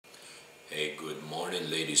Hey, good morning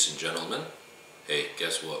ladies and gentlemen. Hey,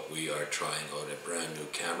 guess what? We are trying out a brand new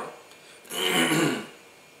camera.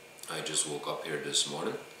 I just woke up here this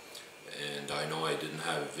morning and I know I didn't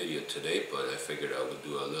have a video today, but I figured I would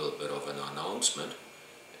do a little bit of an announcement.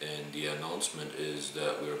 And the announcement is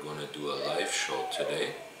that we're going to do a live show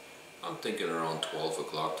today. I'm thinking around 12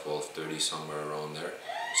 o'clock, 12:30, somewhere around there,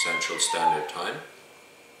 Central Standard Time.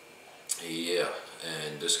 Yeah,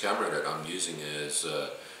 and this camera that I'm using is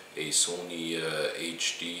a Sony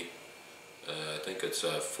HD, I think it's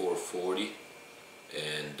a 440,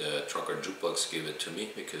 and Trucker Jukebox gave it to me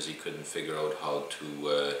because he couldn't figure out how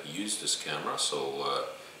to use this camera. So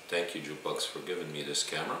thank you, Jukebox, for giving me this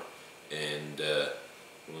camera. And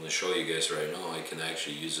I'm going to show you guys right now. I can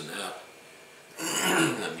actually use an app.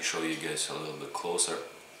 Let me show you guys a little bit closer.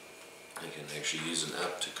 I can actually use an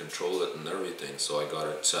app to control it and everything. So I got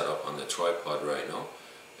it set up on the tripod right now,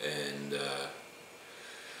 and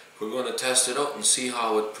we're going to test it out and see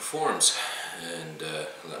how it performs. And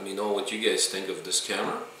let me know what you guys think of this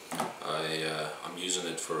camera. I'm using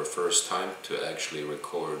it for the first time to actually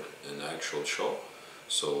record an actual show.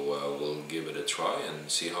 So we'll give it a try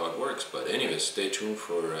and see how it works. But anyways, stay tuned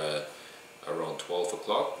for around 12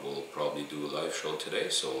 o'clock. We'll probably do a live show today.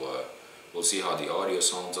 So we'll see how the audio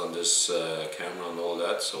sounds on this camera and all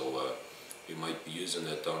that. So we might be using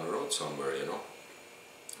it down the road somewhere, you know.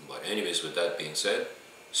 But anyways, with that being said,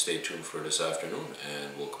 stay tuned for this afternoon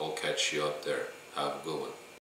and we'll all catch you up there. Have a good one.